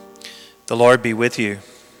The Lord be with you.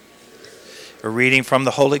 A reading from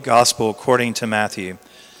the Holy Gospel according to Matthew.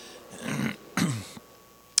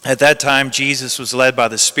 At that time, Jesus was led by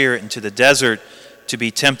the Spirit into the desert to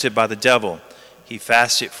be tempted by the devil. He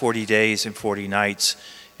fasted 40 days and 40 nights,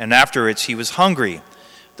 and afterwards he was hungry.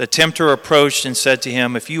 The tempter approached and said to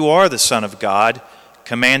him, "If you are the Son of God,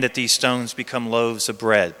 command that these stones become loaves of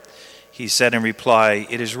bread." He said in reply,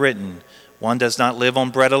 "It is written, one does not live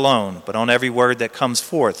on bread alone, but on every word that comes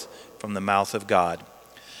forth from the mouth of God."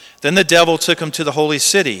 Then the devil took him to the holy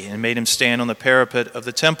city and made him stand on the parapet of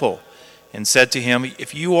the temple and said to him,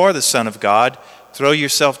 "If you are the Son of God, throw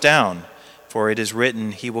yourself down, for it is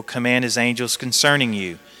written, he will command his angels concerning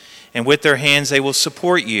you, and with their hands they will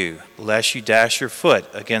support you, lest you dash your foot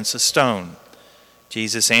against a stone."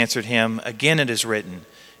 Jesus answered him, "Again it is written,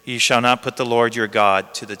 you shall not put the Lord your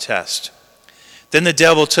God to the test." Then the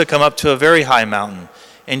devil took him up to a very high mountain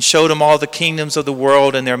and showed him all the kingdoms of the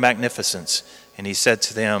world and their magnificence. And he said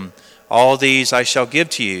to them, "All these I shall give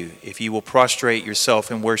to you, if you will prostrate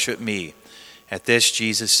yourself and worship me." At this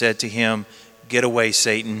Jesus said to him, "Get away,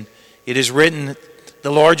 Satan. It is written,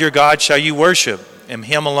 the Lord your God shall you worship, and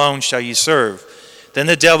him alone shall you serve." Then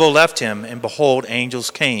the devil left him, and behold,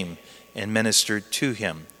 angels came and ministered to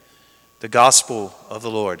him. The Gospel of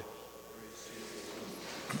the Lord.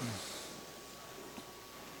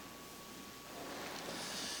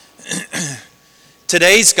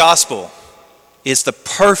 Today's gospel is the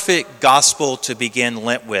perfect gospel to begin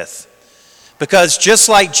Lent with, because just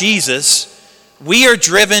like Jesus, we are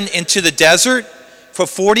driven into the desert for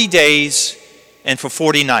 40 days and for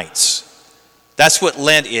 40 nights. That's what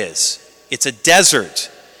Lent is. It's a desert.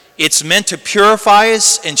 It's meant to purify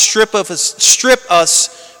us and strip us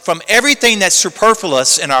from everything that's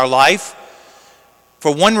superfluous in our life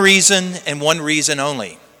for one reason and one reason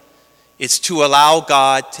only. It's to allow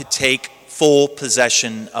God to take full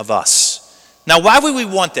possession of us. Now, why would we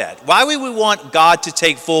want that? Why would we want God to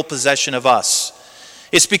take full possession of us?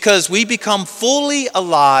 It's because we become fully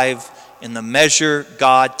alive in the measure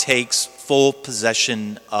God takes full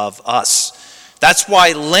possession of us. That's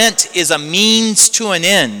why Lent is a means to an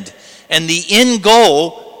end, and the end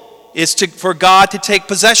goal is for God to take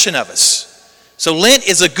possession of us. So Lent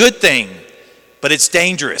is a good thing, but it's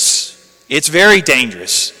dangerous. It's very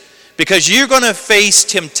dangerous, because you're going to face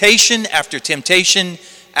temptation after temptation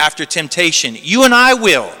after temptation. You and I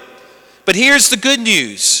will. But here's the good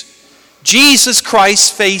news. Jesus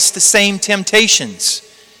Christ faced the same temptations,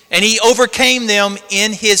 and he overcame them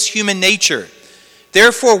in his human nature.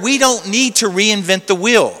 Therefore, we don't need to reinvent the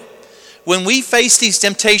wheel. When we face these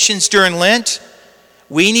temptations during Lent,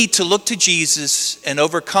 we need to look to Jesus and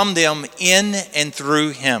overcome them in and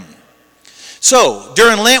through him. So,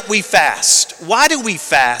 during Lent, we fast. Why do we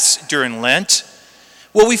fast during Lent?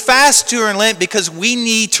 Well, we fast during Lent because we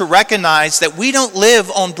need to recognize that we don't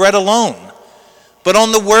live on bread alone, but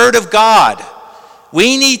on the Word of God.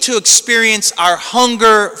 We need to experience our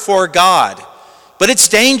hunger for God. But it's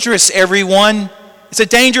dangerous, everyone. It's a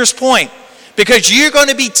dangerous point, because you're going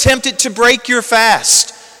to be tempted to break your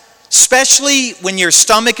fast, especially when your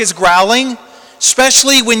stomach is growling,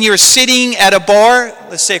 especially when you're sitting at a bar,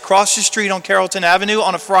 let's say across the street on Carrollton Avenue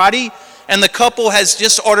on a Friday, and the couple has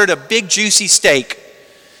just ordered a big juicy steak.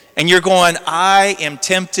 And you're going, "I am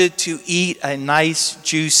tempted to eat a nice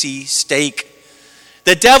juicy steak."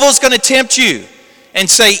 The devil's going to tempt you and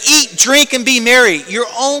say, "Eat, drink, and be merry." You're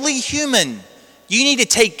only human. You need to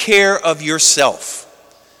take care of yourself.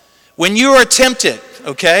 When you are tempted,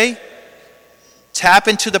 okay, tap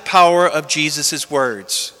into the power of Jesus'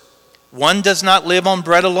 words. One does not live on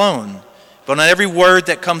bread alone, but on every word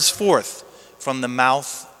that comes forth from the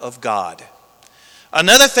mouth of God.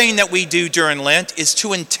 Another thing that we do during Lent is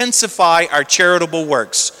to intensify our charitable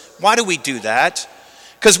works. Why do we do that?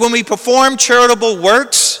 Because when we perform charitable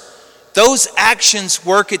works, those actions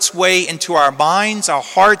work its way into our minds, our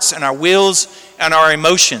hearts, and our wills, and our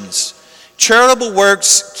emotions. Charitable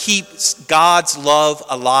works keeps God's love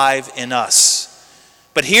alive in us.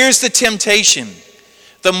 But here's the temptation.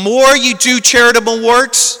 The more you do charitable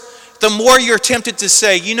works, the more you're tempted to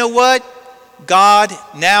say, "You know what? God,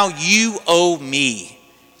 now you owe me.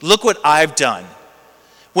 Look what I've done."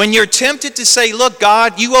 When you're tempted to say, "Look,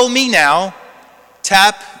 God, you owe me now,"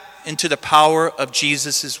 tap into the power of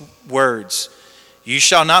Jesus' words. You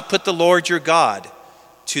shall not put the Lord your God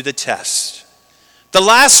to the test. The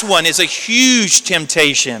last one is a huge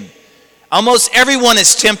temptation. Almost everyone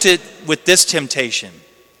is tempted with this temptation.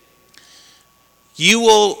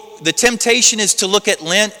 The temptation is to look at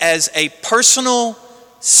Lent as a personal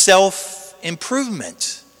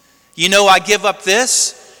self-improvement. I give up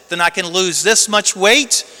this, then I can lose this much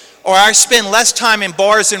weight, or I spend less time in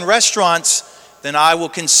bars and restaurants, then I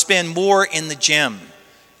can spend more in the gym.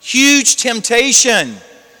 Huge temptation.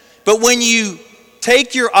 But when you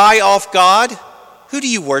take your eye off God, who do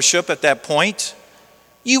you worship at that point?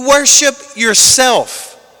 You worship yourself.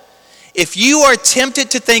 If you are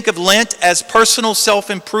tempted to think of Lent as personal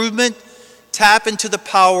self-improvement, tap into the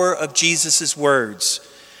power of Jesus' words.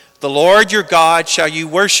 The Lord your God shall you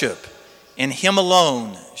worship, and him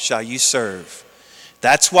alone shall you serve.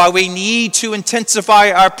 That's why we need to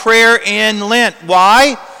intensify our prayer in Lent.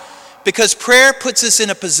 Why? Because prayer puts us in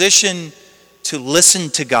a position to listen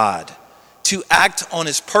to God, to act on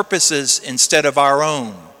his purposes instead of our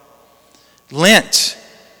own. Lent,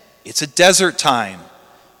 it's a desert time,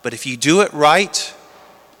 but if you do it right,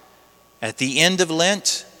 at the end of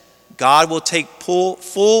Lent, God will take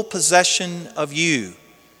full possession of you.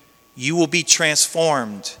 You will be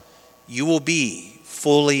transformed. You will be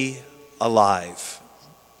fully alive.